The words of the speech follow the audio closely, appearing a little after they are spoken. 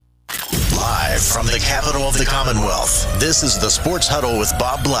Live from the capital of the Commonwealth, this is the Sports Huddle with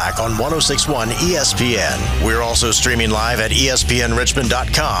Bob Black on 106.1 ESPN. We're also streaming live at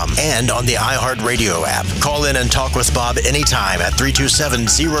ESPNRichmond.com and on the iHeartRadio app. Call in and talk with Bob anytime at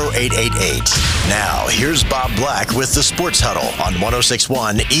 327-0888. Now, here's Bob Black with the Sports Huddle on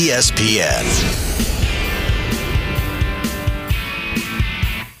 106.1 ESPN.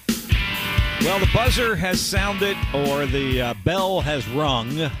 Well, the buzzer has sounded, or the bell has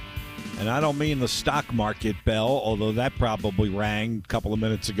rung, and I don't mean the stock market bell, although that probably rang a couple of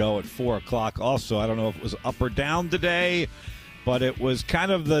minutes ago at 4 o'clock also. I don't know if it was up or down today, but it was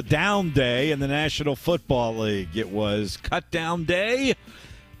kind of the down day in the National Football League. It was cut down day,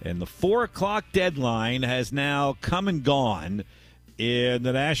 and the 4 o'clock deadline has now come and gone in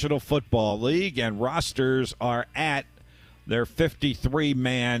the National Football League, and rosters are at their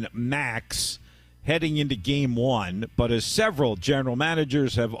 53-man max heading into Game 1. But as several general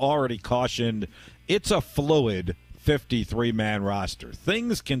managers have already cautioned, it's a fluid 53-man roster.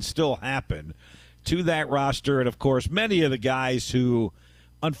 Things can still happen to that roster. And, of course, many of the guys who,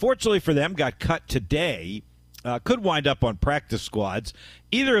 unfortunately for them, got cut today could wind up on practice squads,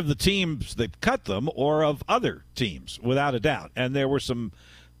 either of the teams that cut them or of other teams, without a doubt. And there were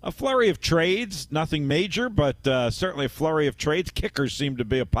a flurry of trades, nothing major, but certainly a flurry of trades. Kickers seem to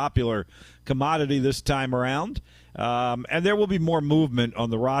be a popular commodity this time around. And there will be more movement on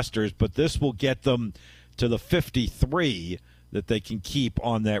the rosters, but this will get them to the 53 that they can keep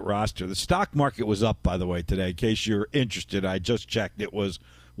on that roster. The stock market was up, by the way, today. In case you're interested, I just checked. It was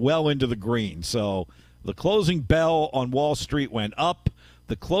well into the green. So the closing bell on Wall Street went up.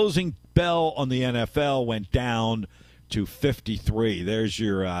 The closing bell on the NFL went down to 53. There's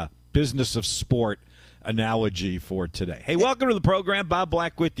your business of sport analogy for today. Hey, welcome to the program. Bob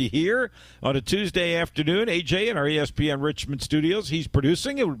Black with you here on a Tuesday afternoon. AJ in our ESPN Richmond studios. He's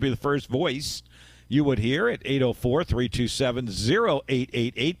producing. It would be the first voice you would hear at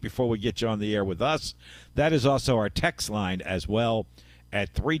 804-327-0888 before we get you on the air with us. That is also our text line as well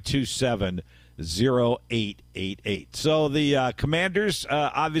at 327-0888. So the Commanders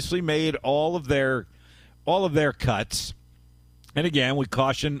obviously made all of their cuts. And again, we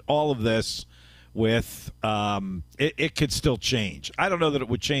caution all of this with it could still change. I don't know that it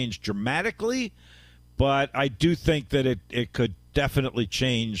would change dramatically, but I do think that it could definitely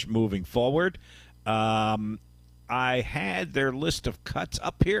change moving forward. I had their list of cuts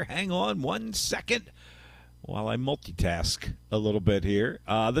up here. Hang on 1 second while I multitask a little bit here.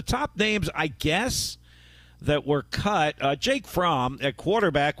 The top names, I guess, that were cut. Jake Fromm at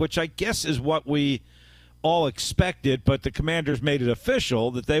quarterback, which I guess is what we all expected, but the Commanders made it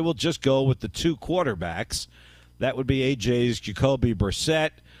official that they will just go with the two quarterbacks. That would be AJ's Jacoby Brissett,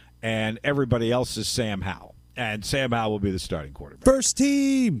 and everybody else's Sam Howell. And Sam Howell will be the starting quarterback. First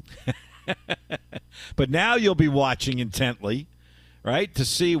team! But now you'll be watching intently, right, to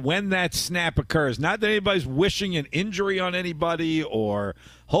see when that snap occurs. Not that anybody's wishing an injury on anybody or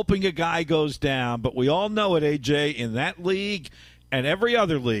hoping a guy goes down, but we all know it, AJ, in that league and every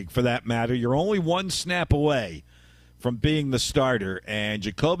other league, for that matter, you're only one snap away from being the starter. And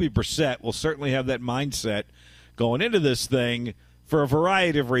Jacoby Brissett will certainly have that mindset going into this thing for a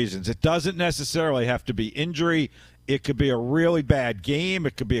variety of reasons. It doesn't necessarily have to be injury. It could be a really bad game.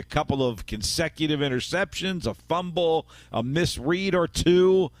 It could be a couple of consecutive interceptions, a fumble, a misread or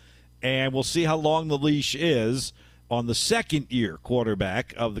two. And we'll see how long the leash is on the second-year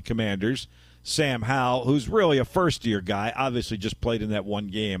quarterback of the Commanders, Sam Howell, who's really a first-year guy, obviously just played in that one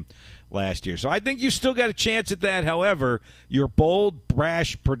game last year. So I think you still got a chance at that. However, your bold,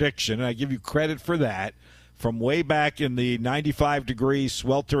 brash prediction, and I give you credit for that, from way back in the 95-degree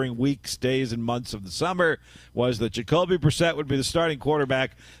sweltering weeks, days, and months of the summer, was that Jacoby Brissett would be the starting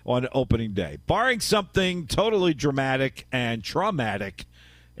quarterback on opening day. Barring something totally dramatic and traumatic,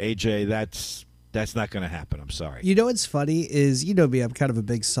 AJ, that's not going to happen. I'm sorry. You know what's funny is, you know me, I'm kind of a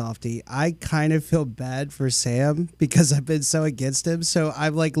big softie. I kind of feel bad for Sam because I've been so against him. So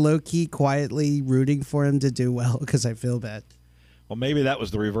I'm like low-key, quietly rooting for him to do well because I feel bad. Well, maybe that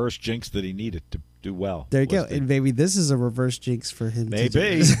was the reverse jinx that he needed to do well. There you go. And maybe this is a reverse jinx for him.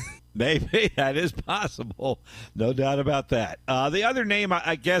 Maybe. Maybe. That is possible. No doubt about that. The other name,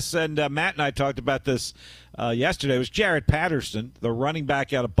 I guess, and Matt and I talked about this yesterday, was Jared Patterson, the running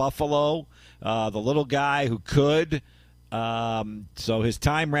back out of Buffalo. The little guy who could. So his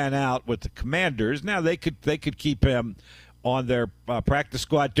time ran out with the Commanders. Now they could keep him on their practice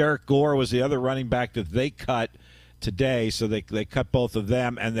squad. Derek Gore was the other running back that they cut today. So they cut both of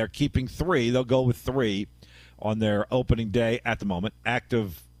them, and they're keeping three. They'll go with three on their opening day at the moment,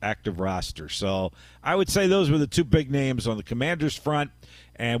 active roster. So I would say those were the two big names on the Commanders front.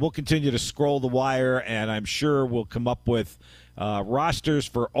 And we'll continue to scroll the wire, and I'm sure we'll come up with rosters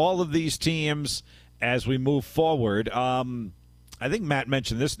for all of these teams as we move forward. I think Matt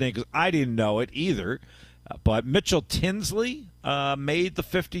mentioned this name because I didn't know it either. But Mitchell Tinsley made the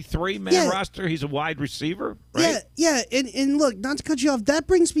 53-man roster. He's a wide receiver, right? Yeah. And look, not to cut you off, that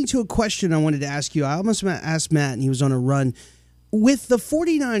brings me to a question I wanted to ask you. I almost asked Matt, and he was on a run. With the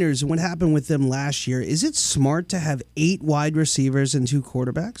 49ers and what happened with them last year, is it smart to have 8 wide receivers and 2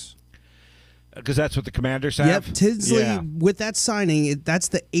 quarterbacks? Because that's what the Commanders have? Yep, Tinsley, with that signing, that's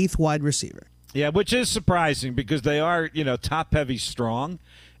the 8th wide receiver. Yeah, which is surprising because they are, top-heavy strong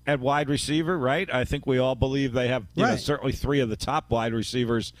at wide receiver, right? I think we all believe they have certainly 3 of the top wide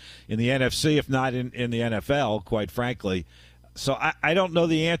receivers in the NFC, if not in the NFL, quite frankly. So I don't know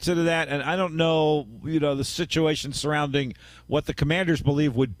the answer to that, and I don't know, the situation surrounding what the Commanders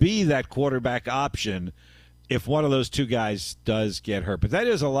believe would be that quarterback option if one of those 2 guys does get hurt. But that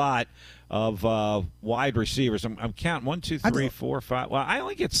is a lot of wide receivers. I'm counting 1, 2, 3, 4, 5. Well, I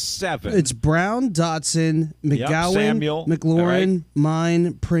only get 7. It's Brown, Dotson, McGowan, Samuel, McLaurin,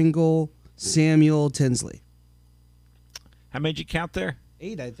 Mine, Pringle, Samuel, Tinsley. How many did you count there?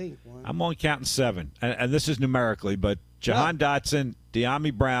 8, I think. I'm only counting 7, and this is numerically, but Jahan Dotson,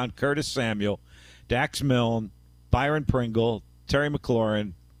 De'Ami Brown, Curtis Samuel, Dax Milne, Byron Pringle, Terry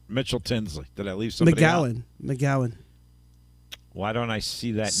McLaurin, Mitchell Tinsley. Did I leave somebody out? McGowan. Why don't I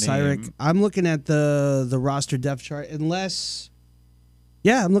see that Cyric. name? I'm looking at the roster depth chart. I'm looking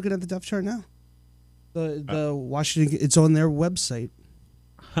at the depth chart now. The Washington, it's on their website.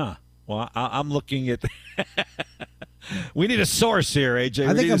 Huh. Well, I'm looking at. We need a source here, AJ.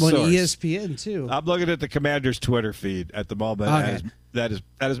 I think I'm on ESPN too. I'm looking at the Commanders' Twitter feed at the moment. Okay.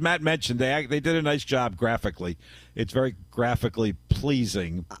 As Matt mentioned, they did a nice job graphically. It's very graphically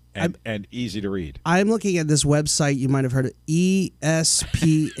pleasing and easy to read. I'm looking at this website. You might have heard of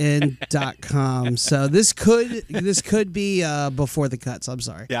ESPN.com. So this could be before the cuts. I'm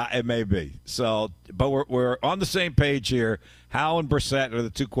sorry. Yeah, it may be. So, but we're on the same page here. Howe and Brissett are the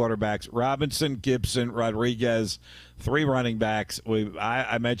 2 quarterbacks. Robinson, Gibson, Rodriguez, 3 running backs.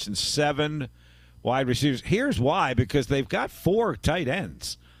 I mentioned 7 wide receivers. Here's why, because they've got 4 tight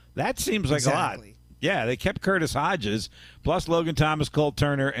ends. That seems like a lot. Yeah, they kept Curtis Hodges, plus Logan Thomas, Cole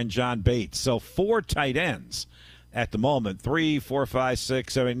Turner, and John Bates. So 4 tight ends at the moment. 3, 4, 5,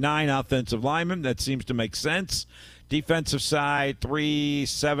 6, 7, 9 offensive linemen. That seems to make sense. Defensive side, 3,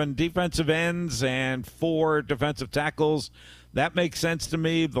 7 defensive ends, and 4 defensive tackles. That makes sense to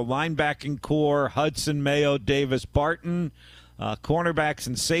me. The linebacking core, Hudson, Mayo, Davis, Barton. Cornerbacks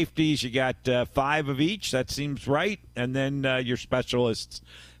and safeties, you got 5 of each. That seems right. And then your specialists,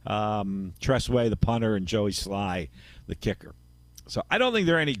 Tressway, the punter, and Joey Sly, the kicker. So I don't think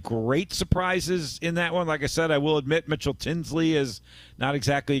there are any great surprises in that one. Like I said, I will admit Mitchell Tinsley is not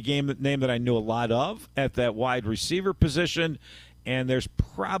exactly a name that I knew a lot of at that wide receiver position. And there's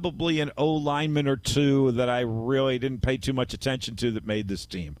probably an O-lineman or 2 that I really didn't pay too much attention to that made this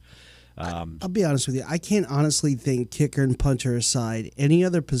team. I'll be honest with you. I can't honestly think, kicker and punter aside, any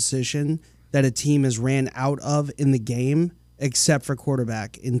other position that a team has ran out of in the game except for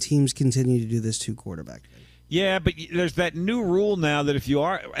quarterback, and teams continue to do this 2 quarterback thing. Yeah, but there's that new rule now that if you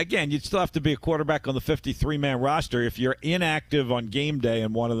are, again, you'd still have to be a quarterback on the 53-man roster. If you're inactive on game day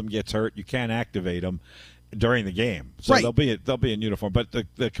and one of them gets hurt, you can't activate them during the game. So right. they'll be in uniform. But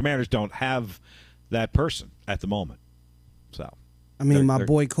the Commanders don't have that person at the moment. So I mean, my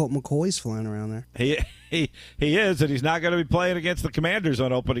boy Colt McCoy's flying around there. He is, and he's not going to be playing against the Commanders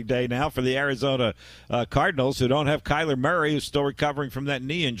on opening day now for the Arizona Cardinals, who don't have Kyler Murray, who's still recovering from that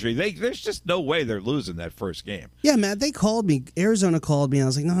knee injury. There's just no way they're losing that first game. Yeah, Matt, they called me. Arizona called me. I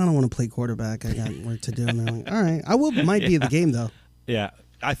was like, no, I don't want to play quarterback. I got work to do. And they're like, all right. Might be at the game, though. Yeah.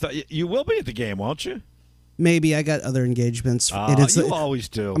 I thought you will be at the game, won't you? Maybe. I got other engagements. You always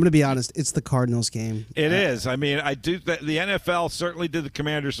do. I'm going to be honest. It's the Cardinals game. It is. I mean, I do. The NFL certainly did the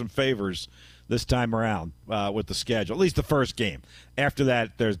Commanders some favors this time around with the schedule, at least the first game. After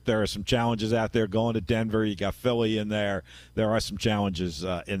that, there are some challenges out there. Going to Denver, you got Philly in there. There are some challenges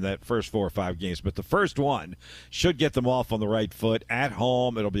in that first 4 or 5 games. But the first one should get them off on the right foot at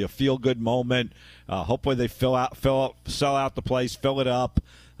home. It'll be a feel-good moment. Hopefully they sell out the place, fill it up.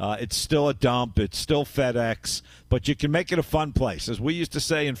 It's still a dump. It's still FedEx, but you can make it a fun place. As we used to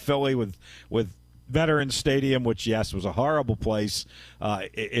say in Philly with Veterans Stadium, which, yes, was a horrible place,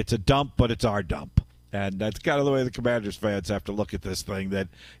 it's a dump, but it's our dump. And that's kind of the way the Commanders fans have to look at this thing, that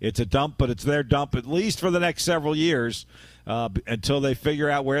it's a dump, but it's their dump at least for the next several years until they figure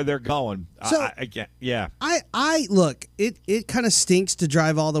out where they're going. So, I look, it kind of stinks to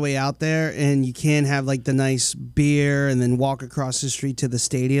drive all the way out there and you can't have like the nice beer and then walk across the street to the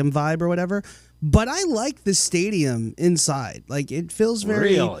stadium vibe or whatever. But I like the stadium inside. Like, it feels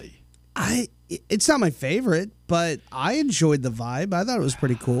very... Really? It's not my favorite, but I enjoyed the vibe. I thought it was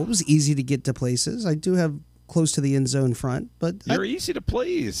pretty cool. It was easy to get to places. I do have close to the end zone front, but you're easy to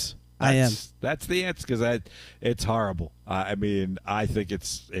please. I am. That's the answer, because it's horrible. I mean, I think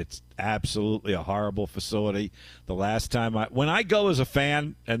it's absolutely a horrible facility. The last time when I go as a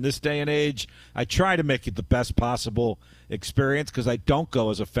fan in this day and age, I try to make it the best possible experience, because I don't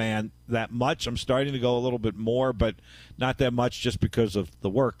go as a fan that much. I'm starting to go a little bit more, but not that much, just because of the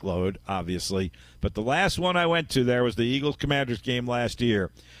workload, obviously. But the last one I went to there was the Eagles-Commanders game last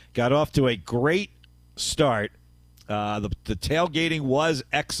year. Got off to a great start. The tailgating was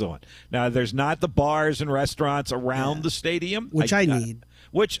excellent. Now, there's not the bars and restaurants around the stadium, which I need.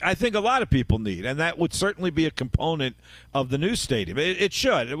 Which I think a lot of people need, and that would certainly be a component of the new stadium. It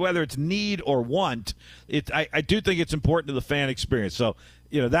should, whether it's need or want. I do think it's important to the fan experience. So,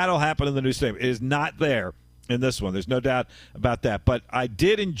 that'll happen in the new stadium. It is not there in this one. There's no doubt about that. But I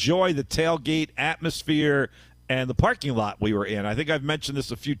did enjoy the tailgate atmosphere and the parking lot we were in. I think I've mentioned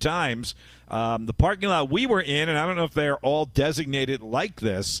this a few times. The parking lot we were in, and I don't know if they're all designated like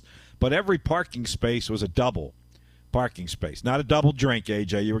this, but every parking space was a double parking space. Not a double drink,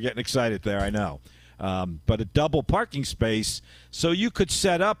 AJ. You were getting excited there, I know. But a double parking space, so you could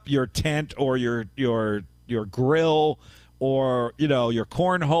set up your tent or your grill or your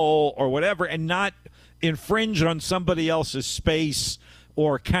cornhole or whatever, and not infringe on somebody else's space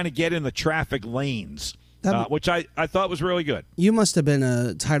or kind of get in the traffic lanes. Which I thought was really good. You must have been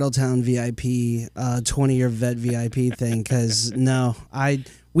a Titletown VIP, 20-year vet VIP thing, because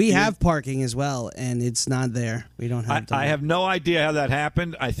we have parking as well, and it's not there. We don't have. I have no idea how that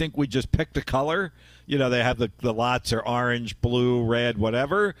happened. I think we just picked a color. They have the lots are orange, blue, red,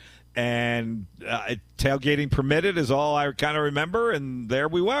 whatever, and tailgating permitted is all I kind of remember, and there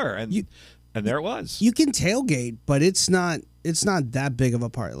we were, and there it was. You can tailgate, but it's not that big of a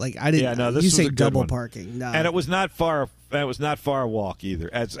part. Like, I didn't. Yeah, no, this you was say a good double one. parking. No, and it was not far. It was not far a walk either,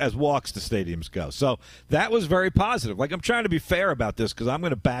 as walks to stadiums go. So that was very positive. Like, I'm trying to be fair about this, because I'm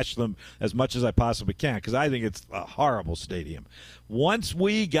going to bash them as much as I possibly can, because I think it's a horrible stadium. Once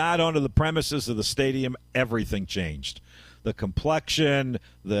we got onto the premises of the stadium, everything changed. The complexion,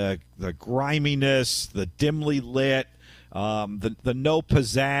 the griminess, the dimly lit. The no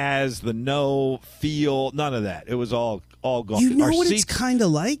pizzazz, the no feel, none of that. It was all gone. You know what it's kind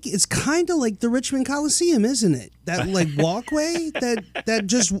of like? It's kind of like the Richmond Coliseum, isn't it? That like walkway, that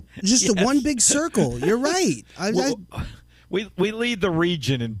just yes. A one big circle. You're right. We lead the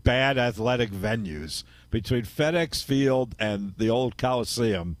region in bad athletic venues between FedEx Field and the old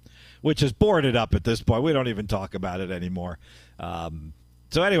Coliseum, which is boarded up at this point. We don't even talk about it anymore.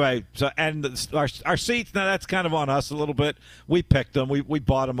 So anyway, our seats, now that's kind of on us a little bit. We picked them. We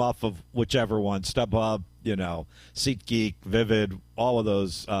bought them off of whichever one, StubHub, SeatGeek, Vivid, all of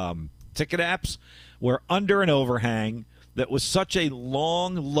those ticket apps. We're under an overhang that was such a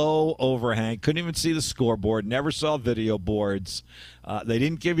long, low overhang. Couldn't even see the scoreboard, never saw video boards. They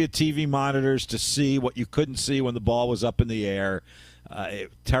didn't give you TV monitors to see what you couldn't see when the ball was up in the air.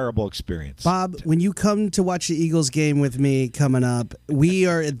 Terrible experience. Bob, when you come to watch the Eagles game with me coming up, we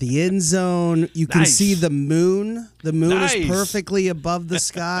are at the end zone. You can see the moon. The moon is perfectly above the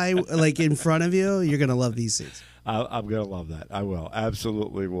sky, like in front of you. You're going to love these seats. I'm going to love that. I will.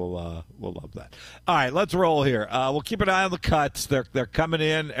 Absolutely will love that. All right, let's roll here. We'll keep an eye on the cuts. They're coming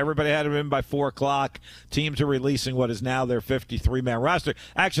in. Everybody had them in by 4 o'clock. Teams are releasing what is now their 53-man roster.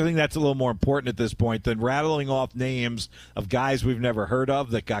 I actually think that's a little more important at this point than rattling off names of guys we've never heard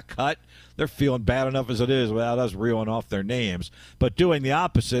of that got cut. They're feeling bad enough as it is without us reeling off their names. But doing the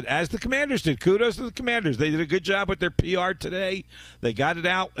opposite, as the Commanders did. Kudos to the Commanders. They did a good job with their PR today. They got it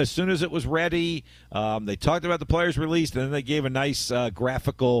out as soon as it was ready. They talked about the players released, and then they gave a nice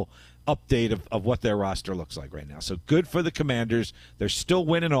graphical update of what their roster looks like right now. So good for the Commanders. They're still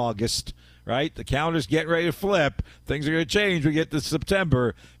winning August, right? The calendar's getting ready to flip. Things are going to change. We get to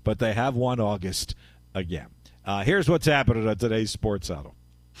September, but they have won August again. Here's what's happening on today's Sports Huddle.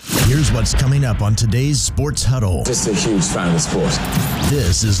 Here's what's coming up on today's Sports Huddle. Just a huge fan of the sport.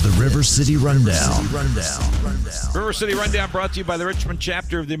 This is the River City Rundown. River City Rundown brought to you by the Richmond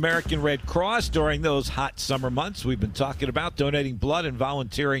chapter of the American Red Cross. During those hot summer months, we've been talking about donating blood, and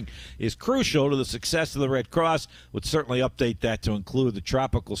volunteering is crucial to the success of the Red Cross. Would certainly update that to include the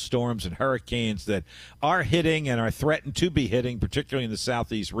tropical storms and hurricanes that are hitting and are threatened to be hitting, particularly in the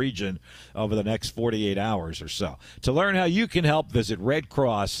southeast region, over the next 48 hours or so. To learn how you can help, visit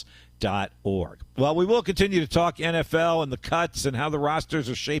redcross.org. Well, we will continue to talk NFL and the cuts and how the rosters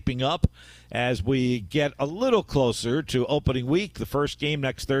are shaping up as we get a little closer to opening week. The first game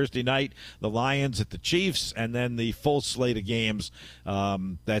next Thursday night, the Lions at the Chiefs, and then the full slate of games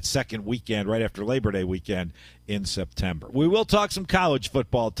that second weekend, right after Labor Day weekend in September. We will talk some college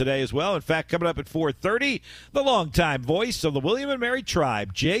football today as well. In fact, coming up at 4:30, the longtime voice of the William and Mary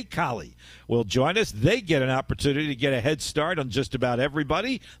tribe, Jay Colley, will join us. They get an opportunity to get a head start on just about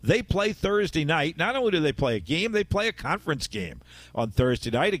everybody. They play Thursday night. Not only do they play a game, they play a conference game on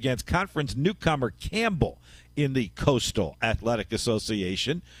Thursday night against conference newcomer Campbell in the Coastal Athletic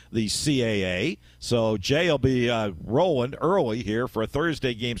Association, the CAA. So Jay will be rolling early here for a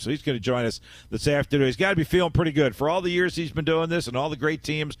Thursday game, so he's going to join us this afternoon. He's got to be feeling pretty good. For all the years he's been doing this and all the great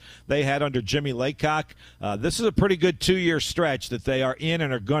teams they had under Jimmy Laycock, this is a pretty good 2-year stretch that they are in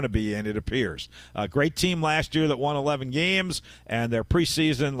and are going to be in, it appears. A great team last year that won 11 games, and their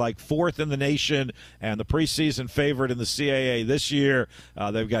preseason like 4th in the nation, and the preseason favorite in the CAA this year.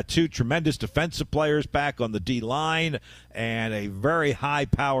 They've got 2 tremendous defensive players back on the D-line and a very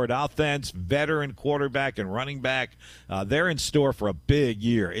high-powered offense, veteran quarterback and running back. They're in store for a big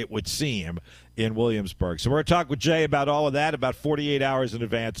year, it would seem, in Williamsburg. So we're going to talk with Jay about all of that about 48 hours in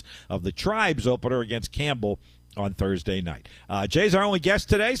advance of the Tribes opener against Campbell on Thursday night. Jay's our only guest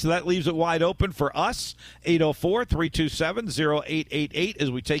today, so that leaves it wide open for us. 804-327-0888 as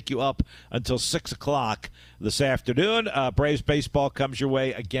we take you up until 6 o'clock this afternoon. Braves baseball comes your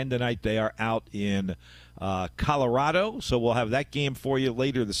way again tonight. They are out in Colorado, so we'll have that game for you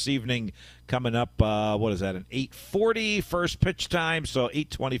later this evening coming up. What is that, an 8:40 first pitch time, so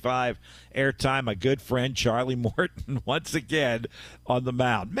 8:25 airtime. My good friend Charlie Morton once again on the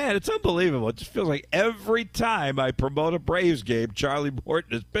mound. Man, it's unbelievable. It just feels like every time I promote a Braves game, Charlie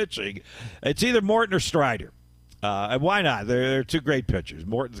Morton is pitching. It's either Morton or Strider. And why not? They're 2 great pitchers.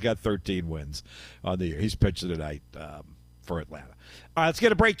 Morton's got 13 wins on the year. He's pitching tonight for Atlanta. All right, let's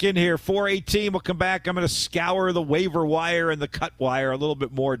get a break in here. 4:18, we'll come back. I'm going to scour the waiver wire and the cut wire a little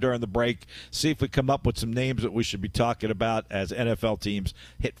bit more during the break, see if we come up with some names that we should be talking about as NFL teams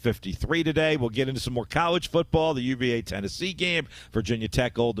hit 53 today. We'll get into some more college football, the UVA-Tennessee game, Virginia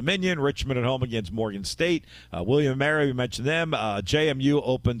Tech, Old Dominion, Richmond at home against Morgan State. William and Mary, we mentioned them. JMU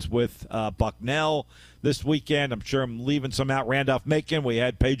opens with Bucknell this weekend. I'm sure I'm leaving some out. Randolph-Macon, we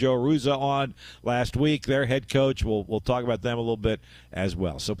had Pedro Arruza on last week, their head coach. We'll talk about them a little bit as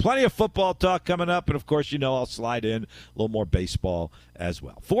well. So plenty of football talk coming up, and of course, I'll slide in a little more baseball as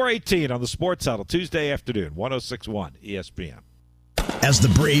well. 4:18 on the Sports Huddle, Tuesday afternoon, 106.1 ESPN. As the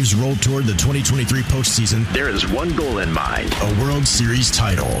Braves roll toward the 2023 postseason, there is one goal in mind: a World Series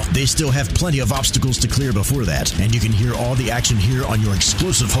title. They still have plenty of obstacles to clear before that, and you can hear all the action here on your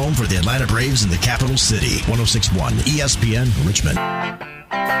exclusive home for the Atlanta Braves in the capital city. 106.1 ESPN Richmond.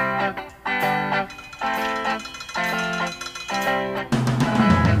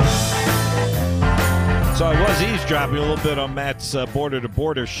 So I was eavesdropping a little bit on Matt's Border to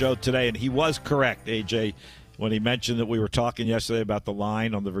Border show today, and he was correct, AJ, when he mentioned that we were talking yesterday about the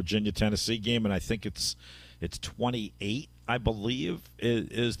line on the Virginia-Tennessee game, and I think it's 28, I believe,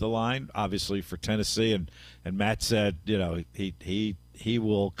 is the line, obviously, for Tennessee. And Matt said, he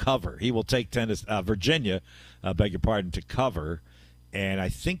will cover. He will take Virginia, beg your pardon, to cover. And I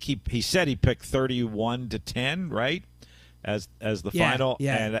think he said he picked 31-10, right, as the final.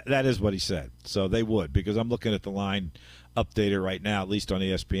 Yeah. And that is what he said. So they would, because I'm looking at the line updated right now, at least on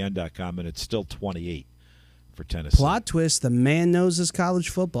ESPN.com, and it's still 28 for Tennessee. Plot twist, the man knows his college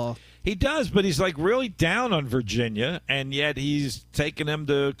football. He does, but he's like really down on Virginia, and yet he's taking them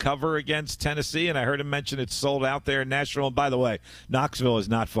to cover against Tennessee. And I heard him mention it's sold out there in Nashville. And by the way, Knoxville is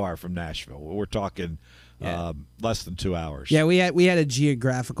not far from Nashville. We're talking less than 2 hours. Yeah, we had a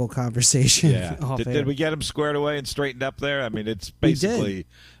geographical conversation. Yeah, did we get him squared away and straightened up there? I mean, it's basically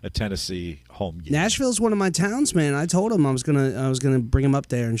a Tennessee home game. Nashville's one of my towns, man. I told him I was gonna bring him up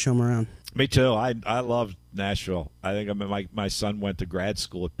there and show him around. Me too. I love Nashville. I think my son went to grad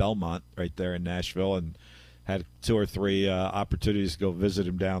school at Belmont right there in Nashville, and had 2 or 3 opportunities to go visit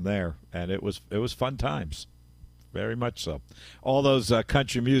him down there, and it was fun times. Very much so. All those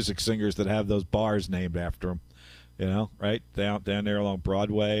country music singers that have those bars named after them, right? Down there along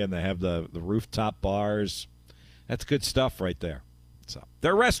Broadway, and they have the rooftop bars. That's good stuff right there. So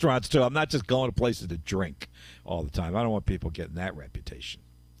there are restaurants, too. I'm not just going to places to drink all the time. I don't want people getting that reputation,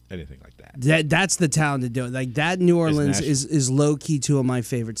 anything like that. That's the town to do it. Like that New Orleans is low-key two of my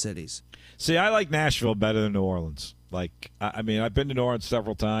favorite cities. See, I like Nashville better than New Orleans. Like, I mean, I've been to New Orleans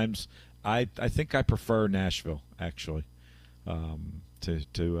several times. I think I prefer Nashville, actually,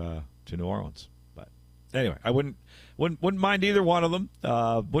 to New Orleans. But anyway, I wouldn't mind either one of them.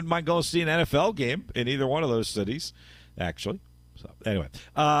 Wouldn't mind going to see an NFL game in either one of those cities, actually. So anyway,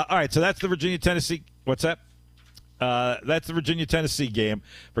 all right. So that's the Virginia-Tennessee. What's that? That's the Virginia-Tennessee game.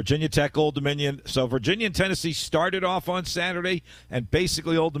 Virginia Tech, Old Dominion. So Virginia and Tennessee started off on Saturday, and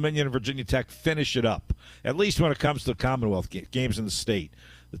basically Old Dominion and Virginia Tech finish it up, at least when it comes to Commonwealth games in the state.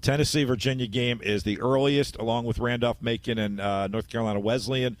 The Tennessee-Virginia game is the earliest, along with Randolph-Macon and North Carolina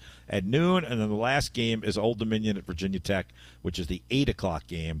Wesleyan at noon, and then the last game is Old Dominion at Virginia Tech, which is the 8 o'clock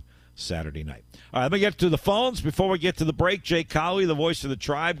game Saturday night. All right, let me get to the phones. Before we get to the break, Jay Colley, the voice of the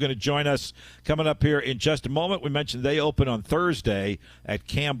tribe, going to join us coming up here in just a moment. We mentioned they open on Thursday at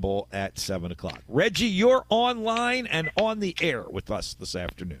Campbell at 7 o'clock. Reggie, you're online and on the air with us this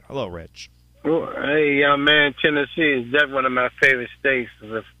afternoon. Hello, Reg. Well, hey, young man, Tennessee is definitely one of my favorite states.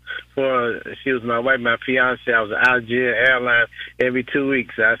 Before she was my wife, my fiance, I was at Algier Airlines every 2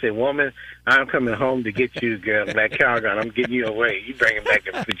 weeks. I said, woman, I'm coming home to get you, girl, back Calgary. I'm getting you away. You bring him back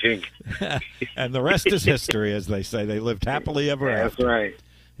to Virginia. And the rest is history, as they say. They lived happily ever after. That's right.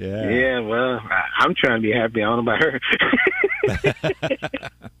 Yeah. Yeah, well, I'm trying to be happy. I don't know about her.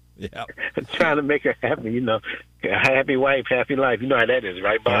 Yeah. I'm trying to make her happy, you know. A happy wife, happy life. You know how that is,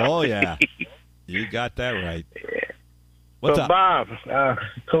 right, Bob? Oh, yeah. You got that right. Yeah. What's so, up? Bob,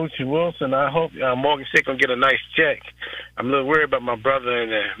 Coach Wilson, I hope Morgan State going to get a nice check. I'm a little worried about my brother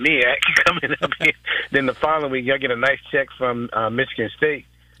and MEAC coming up here. Then the following week, y'all get a nice check from Michigan State.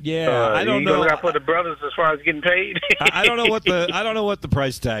 Yeah, I don't know. You gonna look for the brothers as far as getting paid? I don't know what the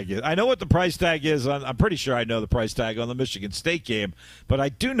price tag is. I know what the price tag is. I'm pretty sure I know the price tag on the Michigan State game, but I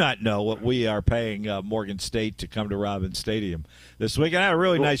do not know what we are paying Morgan State to come to Robins Stadium this week. And I had a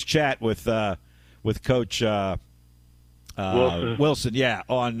really nice chat with Coach Wilson. Yeah,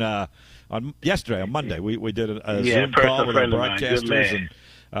 on yesterday, on Monday, we did a Zoom call with our broadcasters,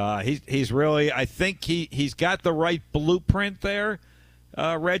 and he's really, I think he's got the right blueprint there.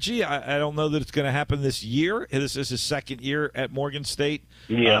 Reggie, I don't know that it's going to happen this year. This is his second year at Morgan State.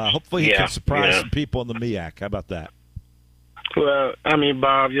 Yeah. Hopefully he can surprise some people in the MEAC. How about that? Well, I mean,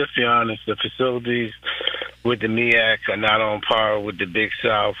 Bob, just be honest, the facilities with the MEAC are not on par with the Big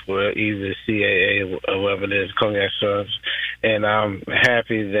South, or either CAA or whoever it is, Cognac Service. And I'm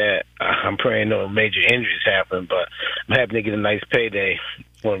happy that I'm praying no major injuries happen, but I'm happy to get a nice payday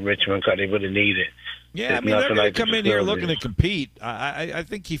for Richmond because they really need it. Yeah, I mean, they're going to come in here looking to compete. I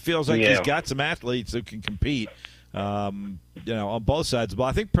think he feels like he's got some athletes who can compete, on both sides. But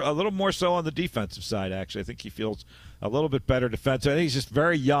I think a little more so on the defensive side, actually. I think he feels a little bit better defensive. I think he's just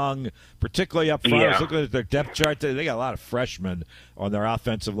very young, particularly up front. I was looking at their depth chart. They got a lot of freshmen on their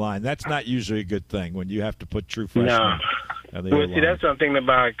offensive line. That's not usually a good thing when you have to put true freshmen. No. Well, see, that's something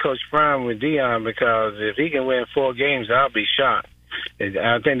about Coach Brown with Dion, because if he can win 4 games, I'll be shocked.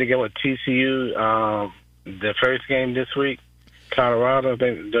 I think they get with TCU the first game this week. Colorado,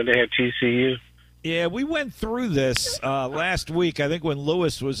 don't they have TCU? Yeah, we went through this last week. I think when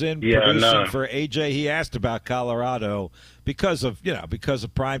Lewis was in producing for AJ, he asked about Colorado because of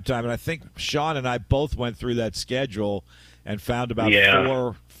primetime, and I think Sean and I both went through that schedule and found about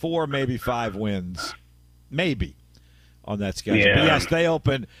four, maybe 5 wins, maybe on that schedule. Yeah. But yes,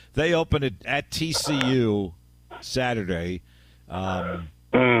 they open it at TCU Saturday.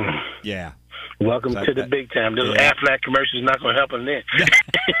 Yeah. Welcome to the big time. This Aflac commercial is not going to help him then.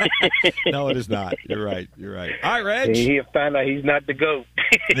 No, it is not. You're right. All right, Reg. He'll find out he's not the GOAT.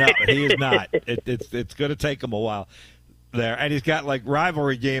 No, he is not. It's going to take him a while there. And he's got,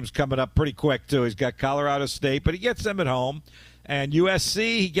 rivalry games coming up pretty quick, too. He's got Colorado State, but he gets them at home. And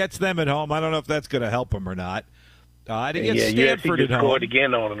USC, he gets them at home. I don't know if that's going to help him or not. I didn't get Stanford at home. Scored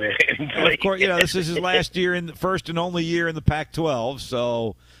again on him. Of course, this is his last year, first and only year in the Pac-12,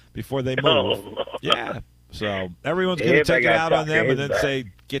 so before they move. Yeah. So everyone's going to take it out on them and then say,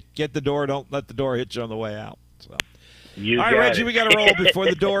 get the door, don't let the door hit you on the way out. So. All right, Reggie, we got to roll before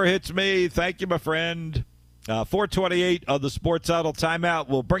the door hits me. Thank you, my friend. 4:28 of the Sports Huddle timeout.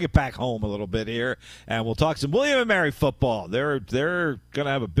 We'll bring it back home a little bit here, and we'll talk some William & Mary football. They're going to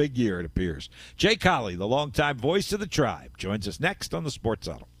have a big year, it appears. Jay Colley, the longtime voice of the tribe, joins us next on the Sports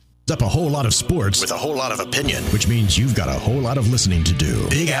Huddle. Up a whole lot of sports with a whole lot of opinion, which means you've got a whole lot of listening to do.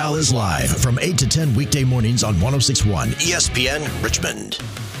 Big Al is live from 8 to 10 weekday mornings on 106.1 ESPN Richmond.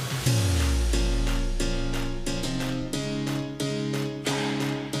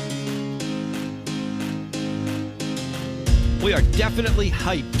 We are definitely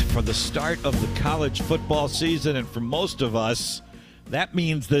hyped for the start of the college football season, and for most of us, that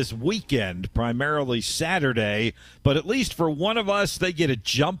means this weekend, primarily Saturday, but at least for one of us, they get a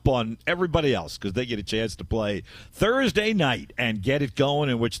jump on everybody else because they get a chance to play Thursday night and get it going,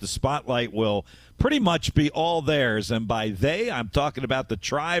 in which the spotlight will pretty much be all theirs. And by they, I'm talking about the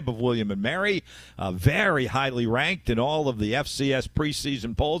tribe of William and Mary, very highly ranked in all of the FCS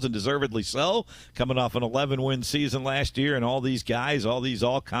preseason polls, and deservedly so, coming off an 11-win season last year, and all these guys, all these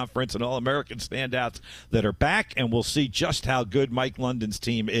all-conference and all-American standouts that are back, and we'll see just how good Mike London's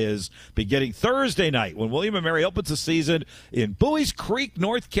team is beginning Thursday night when William and Mary opens the season in Bowie's Creek,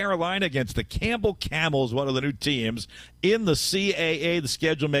 North Carolina, against the Campbell Camels, one of the new teams in the CAA. The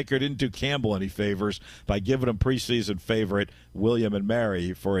schedule maker didn't do Campbell any favors by giving them preseason favorite William and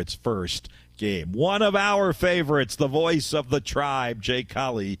Mary for its first game. One of our favorites, the voice of the tribe, Jay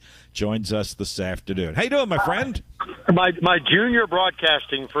Colley, joins us this afternoon. How you doing, my friend? My junior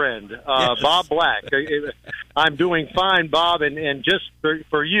broadcasting friend, Yes. Bob Black. I'm doing fine, Bob, and just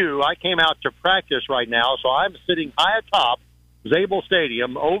for you, I came out to practice right now, so I'm sitting high atop Zabel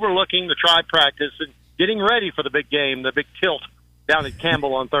Stadium, overlooking the tribe practice and getting ready for the big game, the big tilt down at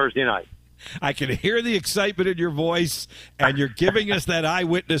Campbell on Thursday night. I can hear the excitement in your voice, and you're giving us that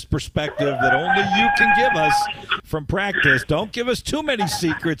eyewitness perspective that only you can give us from practice. Don't give us too many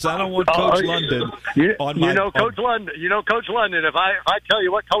secrets. I don't want Coach London on my. Coach London. If I tell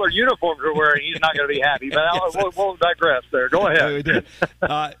you what color uniforms we're wearing, he's not going to be happy. But we'll digress there. Go ahead.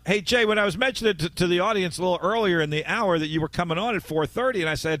 Hey Jay, when I was mentioning to the audience a little earlier in the hour that you were coming on at 4:30, and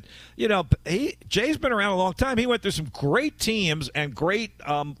I said, Jay's been around a long time. He went through some great teams and great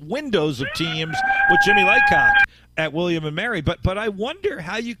windows of teams with Jimmy Laycock at William and Mary, but I wonder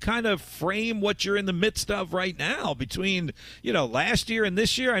how you kind of frame what you're in the midst of right now between last year and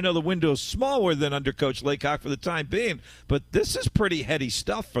this year. I know the window's smaller than under Coach Laycock for the time being, but this is pretty heady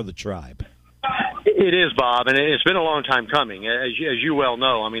stuff for the tribe. It is, Bob, and it's been a long time coming, as you well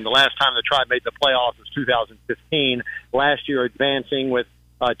know. I mean, the last time the tribe made the playoffs was 2015. Last year, advancing with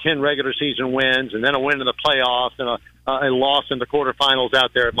 10 regular season wins, and then a win in the playoffs, and a loss in the quarterfinals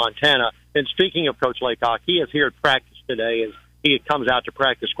out there at Montana. And speaking of Coach Laycock, he is here at practice today, and he comes out to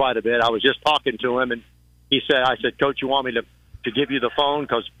practice quite a bit. I was just talking to him, and I said, Coach, you want me to give you the phone?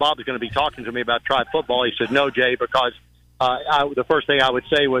 Because Bob is going to be talking to me about tribe football. He said, no, Jay, because the first thing I would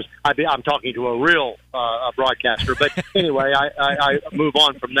say was I'm talking to a real broadcaster. But anyway, I move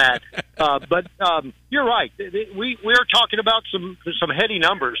on from that. But you're right. We're talking about some heady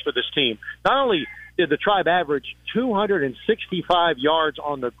numbers for this team. Not only did the tribe average 265 yards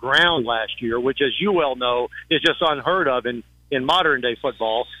on the ground last year, which, as you well know, is just unheard of in modern-day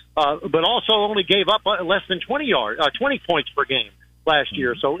football, but also only gave up less than 20 points per game last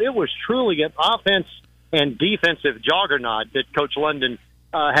year. So it was truly an offense and defensive juggernaut that Coach London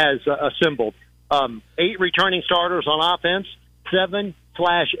has assembled. 8 returning starters on offense,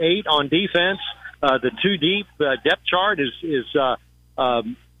 7/8 on defense. The 2 deep depth chart is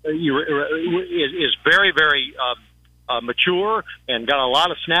very, very mature and got a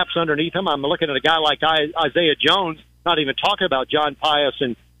lot of snaps underneath him. I'm looking at a guy like Isaiah Jones, not even talking about John Pius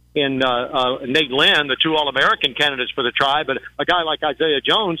and Nate Lynn, the 2 All-American candidates for the tribe, but a guy like Isaiah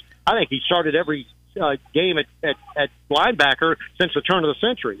Jones, I think he started every game at linebacker since the turn of the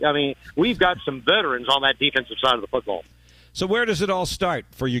century. I mean, we've got some veterans on that defensive side of the football. So where does it all start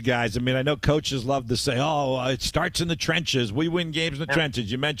for you guys? I mean, I know coaches love to say, it starts in the trenches. We win games in the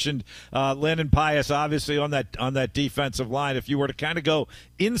trenches. You mentioned Lynn and Pius, obviously, on that defensive line. If you were to kind of go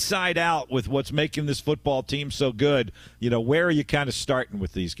inside out with what's making this football team so good, where are you kind of starting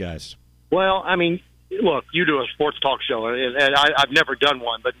with these guys? Well, I mean, look, you do a sports talk show, and I've never done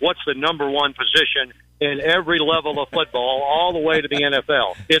one, but what's the number one position in every level of football all the way to the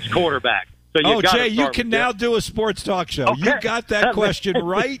NFL? It's quarterback. So Jay, you can now do a sports talk show. Okay. You got that question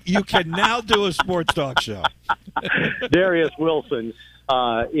right. You can now do a sports talk show. Darius Wilson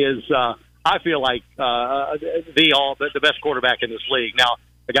is, I feel like, the best quarterback in this league. Now,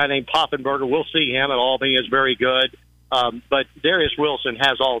 a guy named Poffenberger, we'll see him at Albany, is very good. But Darius Wilson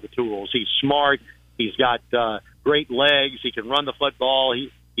has all the tools. He's smart. He's got great legs. He can run the football.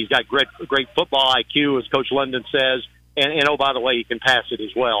 He's got great football IQ, as Coach London says. And oh, by the way, he can pass it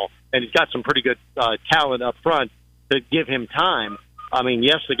as well. And he's got some pretty good talent up front to give him time. I mean,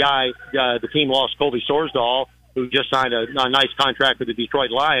 yes, the team lost Colby Sorsdahl, who just signed a nice contract with the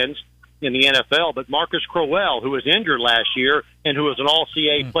Detroit Lions in the NFL. But Marcus Crowell, who was injured last year and who was an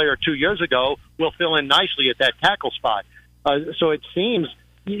All-CA player 2 years ago, will fill in nicely at that tackle spot. So it seems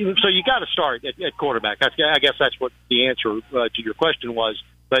 – so you got to start at quarterback. I guess that's what the answer to your question was.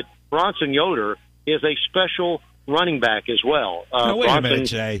 But Bronson Yoder is a special running back as well. Now, wait a minute,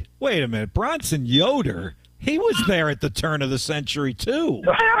 Jay. Wait a minute. Bronson Yoder, he was there at the turn of the century, too.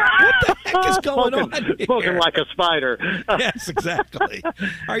 What the heck is going on here? Spoken like a spider. Yes, exactly.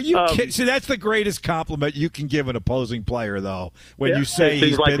 Are you kidding? See, that's the greatest compliment you can give an opposing player, though, when you say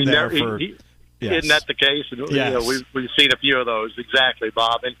he's been there for – Isn't that the case? And, yes. We've seen a few of those, exactly,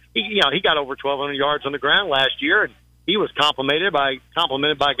 Bob. And he got over 1,200 yards on the ground last year, and he was complimented by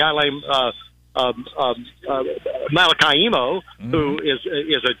a guy named Malachi Emo, who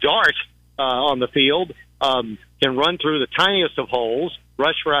is a dart on the field, can run through the tiniest of holes,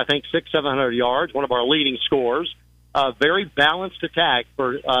 rush for I think 600-700 yards, one of our leading scorers. Very balanced attack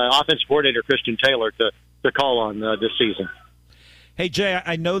for offensive coordinator Christian Taylor to call on this season. Hey, Jay,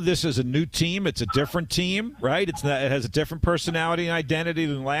 I know this is a new team. It's a different team, right? It has a different personality and identity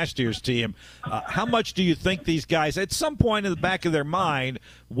than last year's team. How much do you think these guys, at some point in the back of their mind,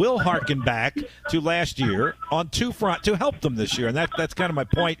 will harken back to last year on two front to help them this year? And that's kind of my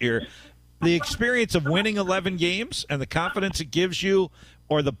point here. The experience of winning 11 games and the confidence it gives you,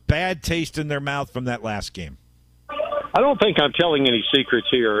 or the bad taste in their mouth from that last game? I don't think I'm telling any secrets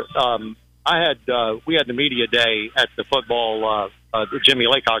here. We had the media day at the football the Jimmy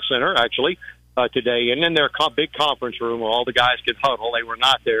Laycock Center actually today, and in their big conference room where all the guys could huddle. They were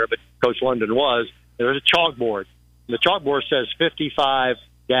not there, but Coach London was. There's a chalkboard. And the chalkboard says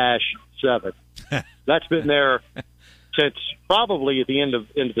 55-7. That's been there since probably at the end of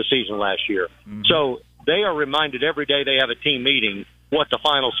the season last year. Mm-hmm. So they are reminded every day they have a team meeting what the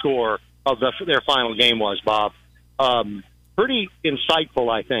final score of their final game was, Bob. Pretty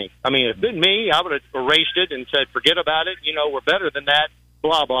insightful, I think. I mean, if it'd been me, I would have erased it and said, forget about it. We're better than that,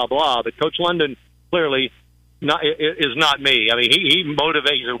 blah, blah, blah. But Coach London clearly is not me. I mean, he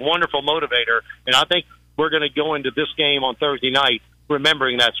motivates. He's a wonderful motivator, and I think we're going to go into this game on Thursday night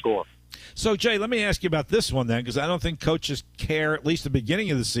remembering that score. So, Jay, let me ask you about this one then, because I don't think coaches care, at least the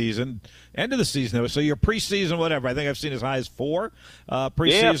beginning of the season, end of the season. So your preseason, whatever, I think I've seen as high as 4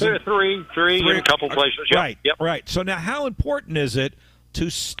 preseason. Yeah, three in a couple places. Yep. Right, yep. Right. So now how important is it to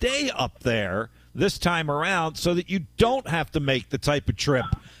stay up there this time around so that you don't have to make the type of trip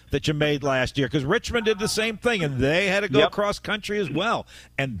that you made last year? Because Richmond did the same thing, and they had to go cross country as well.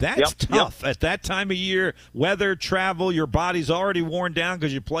 And that's tough at that time of year. Weather, travel, your body's already worn down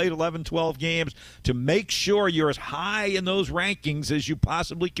because you played 11, 12 games. To make sure you're as high in those rankings as you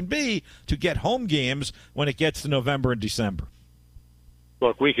possibly can be to get home games when it gets to November and December.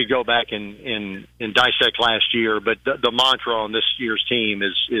 Look, we could go back and dissect last year, but the mantra on this year's team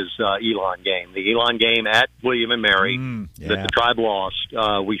is Elon game. The Elon game at William and Mary that the Tribe lost,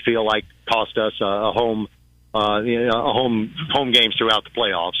 we feel like cost us a home games throughout the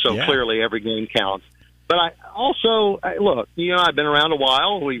playoffs. So clearly every game counts. But I also look, I've been around a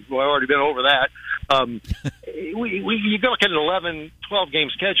while. We've already been over that. You look at an 11, 12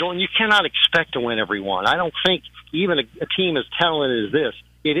 game schedule, and you cannot expect to win every one. I don't think even a team as talented as this.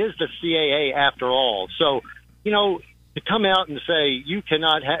 It is the CAA after all. So, to come out and say you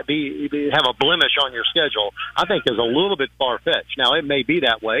cannot have a blemish on your schedule, I think is a little bit far-fetched. Now, it may be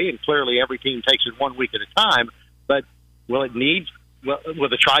that way, and clearly every team takes it 1 week at a time, but will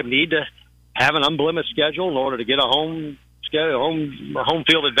the Tribe need to have an unblemished schedule in order to get a home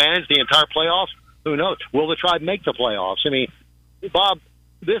field advantage the entire playoffs? Who knows? Will the Tribe make the playoffs? I mean, Bob,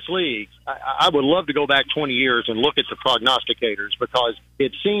 this league, I would love to go back 20 years and look at the prognosticators, because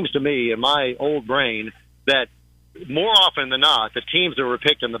it seems to me in my old brain that more often than not, the teams that were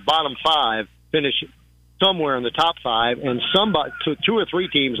picked in the bottom 5 finish somewhere in the top 5, and 2 or 3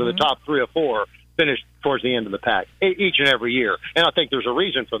 teams in the top 3 or 4 finish towards the end of the pack each and every year. And I think there's a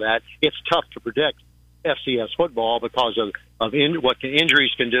reason for that. It's tough to predict FCS football because of what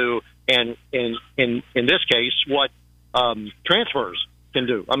injuries can do, and in this case, what transfers can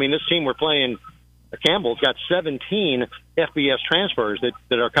do. I mean, this team we're playing, Campbell's got 17 FBS transfers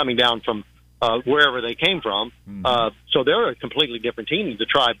that are coming down from wherever they came from. So they're a completely different team. The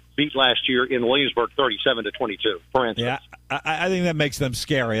Tribe beat last year in Williamsburg 37-22, for instance. Yeah, I think that makes them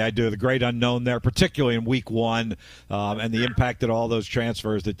scary. I do. The great unknown there, particularly in week 1, and the impact that all those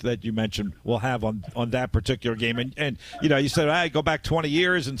transfers that you mentioned will have on that particular game. And you said, I go back 20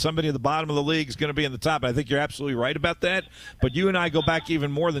 years and somebody at the bottom of the league is going to be in the top. I think you're absolutely right about that. But you and I go back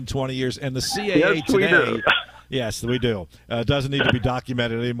even more than 20 years. And the CAA today – yes, we do. It doesn't need to be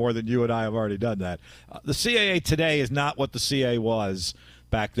documented any more than you and I have already done that. The CAA today is not what the CAA was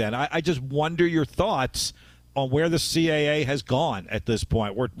back then. I just wonder your thoughts on where the CAA has gone at this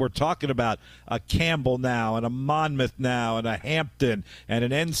point. We're talking about a Campbell now and a Monmouth now and a Hampton and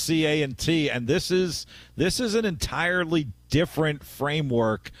an NCA&T, and this is an entirely different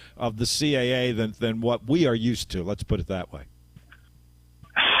framework of the CAA than what we are used to. Let's put it that way.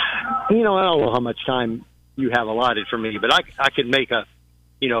 I don't know how much time you have allotted for me, but I could make a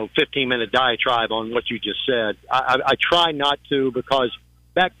 15-minute diatribe on what you just said. I try not to, because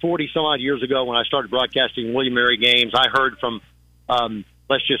back 40-some-odd years ago when I started broadcasting William & Mary games, I heard from,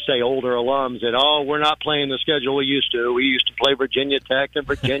 let's just say, older alums that, we're not playing the schedule we used to. We used to play Virginia Tech and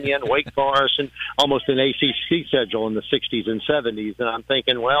Virginia and Wake Forest and almost an ACC schedule in the 60s and 70s. And I'm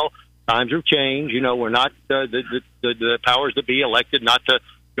thinking, well, times have changed. We're not the powers that be elected not to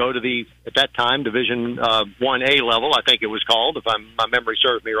go to the, at that time, Division 1A level, I think it was called, if my memory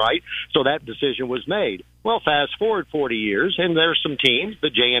serves me right. So that decision was made. Well, fast forward 40 years, and there's some teams, the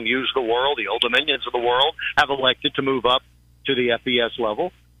JMUs of the world, the Old Dominions of the world, have elected to move up to the FBS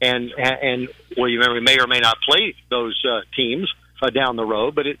level. And William & Mary may or may not play those teams down the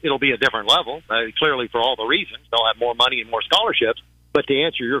road, but it'll be a different level, clearly for all the reasons. They'll have more money and more scholarships. But to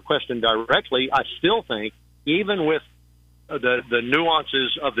answer your question directly, I still think, even with the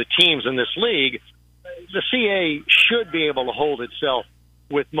nuances of the teams in this league, the CA should be able to hold itself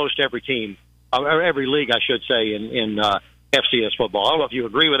with most every team, or every league, I should say, in FCS football. I don't know if you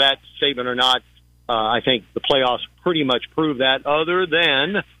agree with that statement or not. I think the playoffs pretty much prove that, other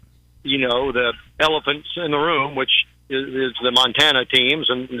than, the elephants in the room, which is the Montana teams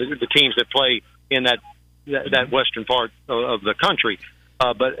and the teams that play in that western part of the country.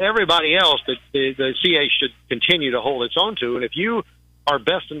 But everybody else, the CAA should continue to hold its own to. And if you are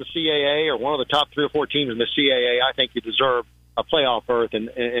best in the CAA or one of the top 3 or 4 teams in the CAA, I think you deserve a playoff berth and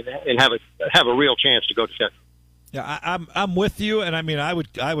have a real chance to go to Texas. Yeah, I'm with you, and I mean I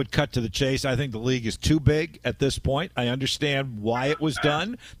would cut to the chase. I think the league is too big at this point. I understand why it was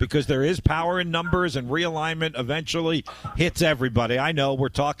done, because there is power in numbers, and realignment eventually hits everybody. I know we're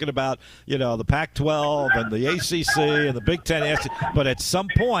talking about the Pac-12 and the ACC and the Big Ten, but at some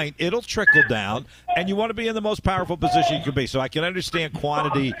point it'll trickle down, and you want to be in the most powerful position you can be. So I can understand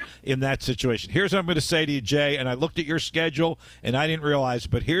quantity in that situation. Here's what I'm going to say to you, Jay, and I looked at your schedule and I didn't realize,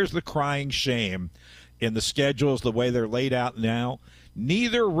 but here's the crying shame in the schedules, the way they're laid out now.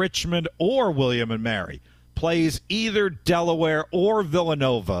 Neither Richmond or William & Mary plays either Delaware or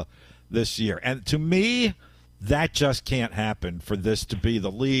Villanova this year. And to me, that just can't happen for this to be the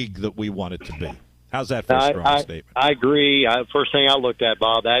league that we want it to be. How's that for a strong statement? I agree. First thing I looked at,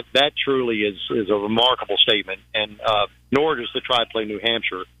 Bob, that truly is a remarkable statement. And nor does the Tribe play New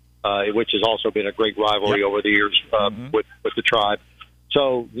Hampshire, which has also been a great rivalry over the years with the Tribe.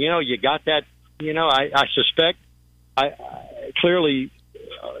 So, you got that. I suspect clearly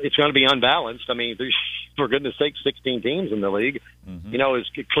it's going to be unbalanced. I mean, there's, for goodness sake, 16 teams in the league.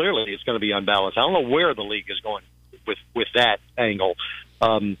 Clearly it's going to be unbalanced. I don't know where the league is going with that angle.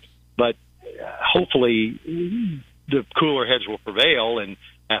 But hopefully the cooler heads will prevail, and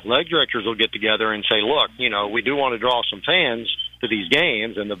athletic directors will get together and say, look, we do want to draw some fans to these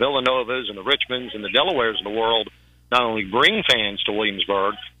games, and the Villanovas and the Richmonds and the Delawares of the world not only bring fans to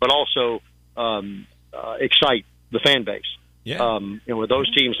Williamsburg, but also excite the fan base. Yeah. With those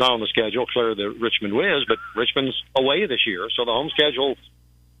teams not on the schedule, clearly the Richmond Wiz, but Richmond's away this year, so the home schedule,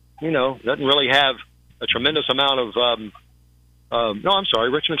 doesn't really have a tremendous amount of. No, I'm sorry,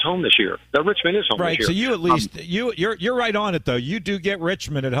 Richmond's home this year. Richmond is home right, this year. So you at least you're right on it though. You do get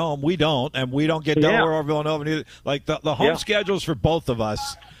Richmond at home. We don't, and we don't get Delaware or Villanova either. Like the home schedules for both of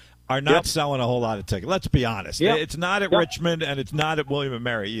us are not selling a whole lot of tickets. Let's be honest. It's not at Richmond, and it's not at William &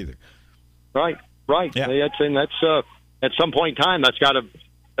 Mary either. Right. Yeah. That's at some point in time that's got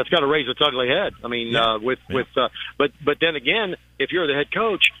to raise its ugly head. I mean, but then again, if you're the head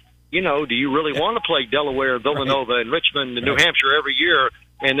coach, do you really want to play Delaware, Villanova, and Richmond and New Hampshire every year,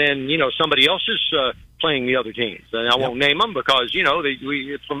 and then somebody else is playing the other teams? And I won't name them because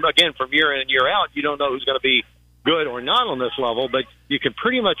from year in and year out, you don't know who's going to be good or not on this level, but you can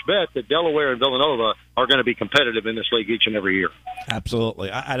pretty much bet that Delaware and Villanova are going to be competitive in this league each and every year.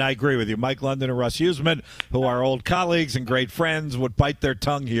 Absolutely. And I agree with you. Mike London and Russ Huseman, who are old colleagues and great friends, would bite their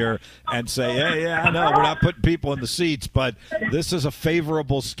tongue here and say, hey, I know we're not putting people in the seats, but this is a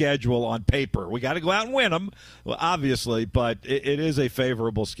favorable schedule on paper. We got to go out and win them, obviously, but it is a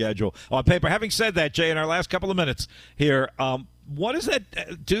favorable schedule on paper. Having said that, Jay, in our last couple of minutes here, what does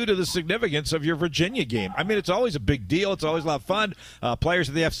that do to the significance of your Virginia game? I mean, it's always a big deal. It's always a lot of fun. Players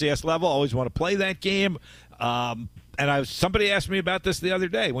at the FCS level always want to play that game. somebody asked me about this the other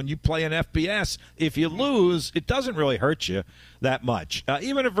day. When you play an FBS, if you lose, it doesn't really hurt you that much.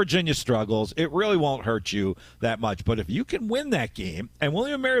 Even if Virginia struggles, it really won't hurt you that much. But if you can win that game, and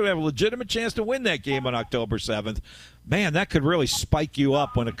William & Mary will have a legitimate chance to win that game on October 7th, man, that could really spike you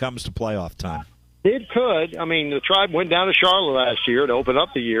up when it comes to playoff time. It could. I mean, the Tribe went down to Charlotte last year to open up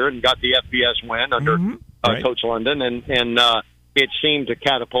the year and got the FBS win under Coach London, and it seemed to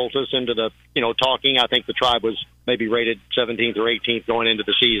catapult us into the, talking. I think the Tribe was maybe rated 17th or 18th going into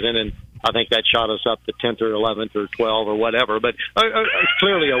the season, and I think that shot us up to 10th or 11th or 12th or whatever. But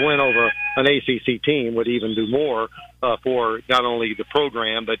clearly a win over an ACC team would even do more for not only the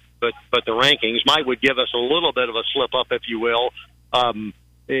program but the rankings. Would give us a little bit of a slip up, if you will,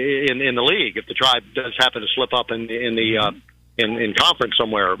 in the league if the Tribe does happen to slip up in conference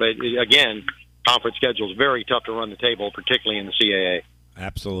somewhere. But again, conference schedule is very tough to run the table, particularly in the CAA.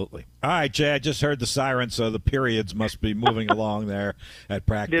 Absolutely. All right, Jay, I just heard the siren, so the periods must be moving along there at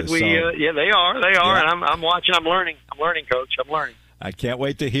practice. Did we? Yeah, they are. Yeah. And I'm watching. I'm learning, Coach. I'm learning. I can't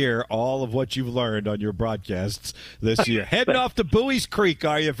wait to hear all of what you've learned on your broadcasts this year. Heading off to Bowie's Creek,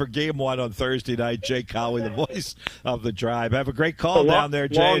 are you, for Game 1 on Thursday night? Jay Colley, the voice of the Tribe. Have a great call down there,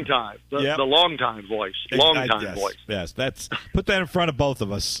 Jay. Long time. The long-time voice. Long-time voice. Yes, put that in front of both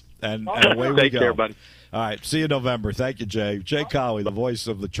of us, and away we go. Take care, buddy. All right, see you in November. Thank you, Jay. Jay Colley, the voice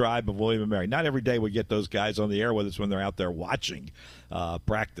of the Tribe of William & Mary. Not every day we get those guys on the air with us when they're out there watching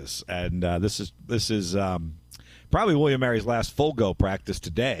practice, and this is probably William & Mary's last full-go practice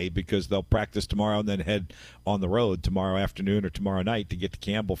today, because they'll practice tomorrow and then head on the road tomorrow afternoon or tomorrow night to get to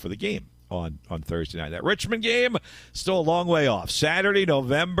Campbell for the game on Thursday night. That Richmond game, still a long way off. Saturday,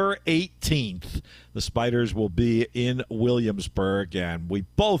 November 18th, the Spiders will be in Williamsburg, and we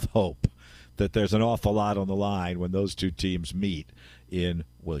both hope that there's an awful lot on the line when those two teams meet in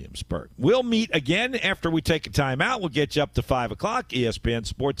Williamsburg. We'll meet again after we take a timeout. We'll get you up to 5 o'clock. ESPN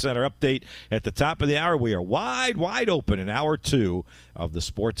Sports Center update at the top of the hour. We are wide open in hour 2 of the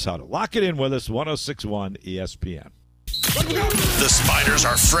Sports Huddle. Lock it in with us, 106.1 ESPN. The Spiders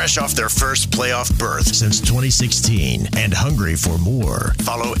are fresh off their first playoff berth since 2016 and hungry for more.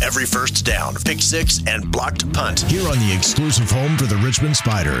 Follow every first down, pick six, and blocked punt here on the exclusive home for the Richmond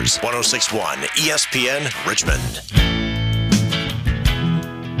Spiders. 106.1 ESPN Richmond.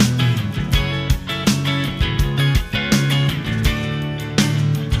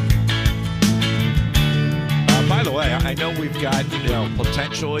 By the way, I know we've got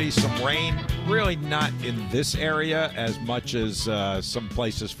potentially some rain. Really not in this area as much as some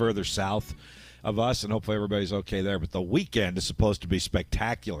places further south of us, and hopefully everybody's okay there. But the weekend is supposed to be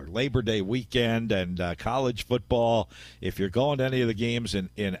spectacular. Labor Day weekend and college football. If you're going to any of the games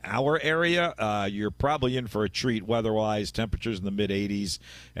in our area, you're probably in for a treat weather-wise. Temperatures in the mid-80s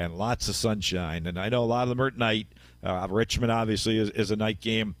and lots of sunshine. And I know a lot of them are at night. Richmond, obviously, is a night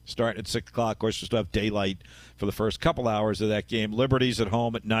game starting at 6 o'clock. Of course, you'll still have daylight for the first couple hours of that game. Liberty's at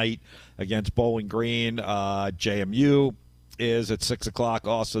home at night against Bowling Green. JMU is at 6 o'clock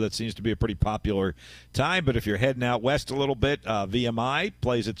also. That seems to be a pretty popular time. But if you're heading out west a little bit, VMI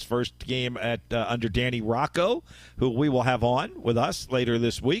plays its first game at under Danny Rocco, who we will have on with us later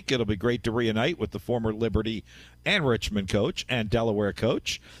this week. It'll be great to reunite with the former Liberty and Richmond coach and Delaware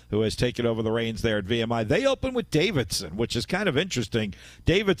coach, who has taken over the reins there at VMI. They open with Davidson, which is kind of interesting.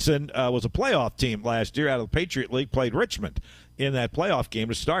 Davidson was a playoff team last year out of the Patriot League, played Richmond in that playoff game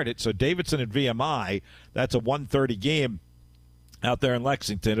to start it. So Davidson and VMI, that's a 1:30 game out there in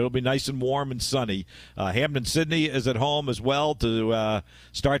Lexington. It'll be nice and warm and sunny. Hampden-Sydney is at home as well to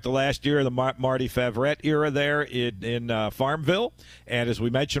start the last year of the Marty Favorette era there in Farmville. And as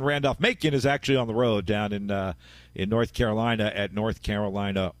we mentioned, Randolph-Macon is actually on the road down in North Carolina at North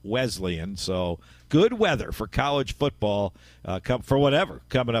Carolina Wesleyan. So good weather for college football for whatever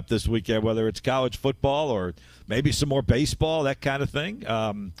coming up this weekend, whether it's college football or maybe some more baseball, that kind of thing.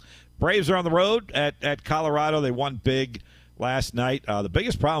 Braves are on the road at Colorado. They won big last night. The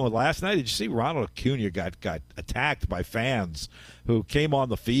biggest problem with last night, did you see Ronald Acuna got attacked by fans who came on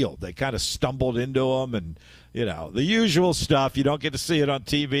the field? They kind of stumbled into him, and the usual stuff. You don't get to see it on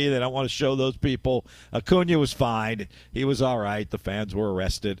TV. They don't want to show those people. Acuna was fine. He was all right. The fans were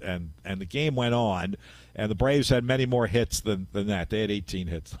arrested, and the game went on. And the Braves had many more hits than that. They had 18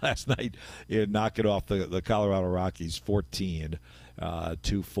 hits last night in knocking off the Colorado Rockies 14-4.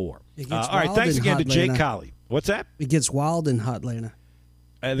 All right, thanks again to Jay Colley. What's that? It gets wild in Hotlanta.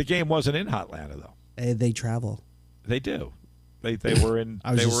 The game wasn't in Hotlanta, though. They travel. They do. They were in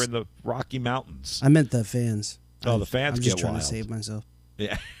were in the Rocky Mountains. I meant the fans. Oh, the fans I'm get just trying wild. to save myself.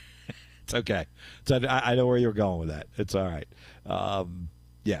 Yeah, it's okay. So I know where you're going with that. It's all right.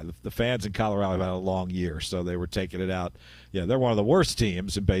 Yeah, the fans in Colorado have had a long year, so they were taking it out. Yeah, they're one of the worst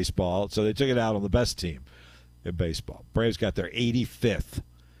teams in baseball, so they took it out on the best team in baseball. Braves got their 85th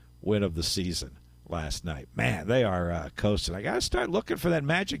win of the season last night. Man, they are coasting. I got to start looking for that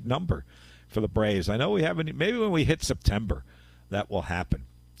magic number for the Braves. I know we haven't. Maybe when we hit September, that will happen,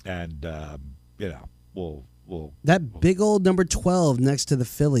 and we'll that big old number 12 next to the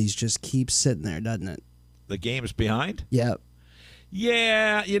Phillies just keeps sitting there, doesn't it? The game's behind. Yeah.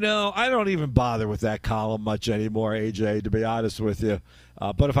 Yeah, I don't even bother with that column much anymore, AJ, to be honest with you.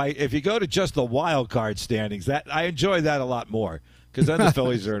 But if you go to just the wild card standings, that I enjoy that a lot more, because then the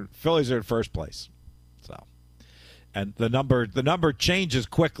Phillies are in first place. So, and the number changes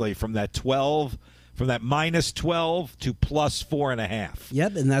quickly from that minus 12 to plus 4.5.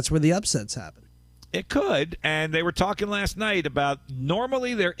 Yep, and that's where the upsets happen. It could, and they were talking last night about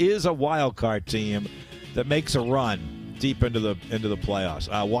normally there is a wild card team that makes a run deep into the playoffs.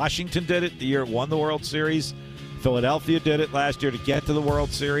 Washington did it the year it won the World Series. Philadelphia did it last year to get to the World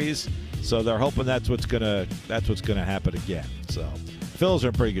Series. So they're hoping that's what's gonna happen again. So Phils are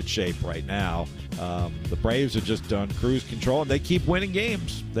in pretty good shape right now. The Braves are just on cruise control, and they keep winning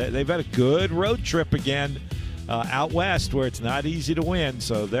games. They've had a good road trip again out west, where it's not easy to win.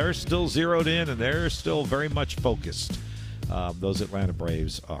 So they're still zeroed in, and they're still very much focused. Those Atlanta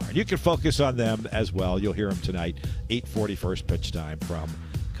Braves are. And you can focus on them as well. You'll hear them tonight, 8:40 first pitch time from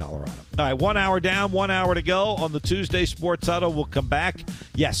Colorado. All right, 1 hour down, 1 hour to go on the Tuesday Sports Huddle. We'll come back.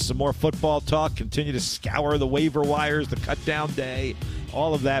 Yes, some more football talk. Continue to scour the waiver wires, the cut down day,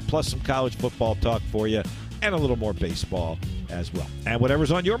 all of that, plus some college football talk for you, and a little more baseball as well. And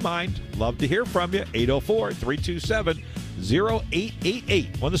whatever's on your mind, love to hear from you.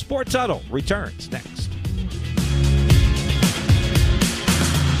 804-327-0888 when the Sports Huddle returns next.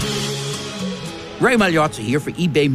 Ray Magliozzi here for eBay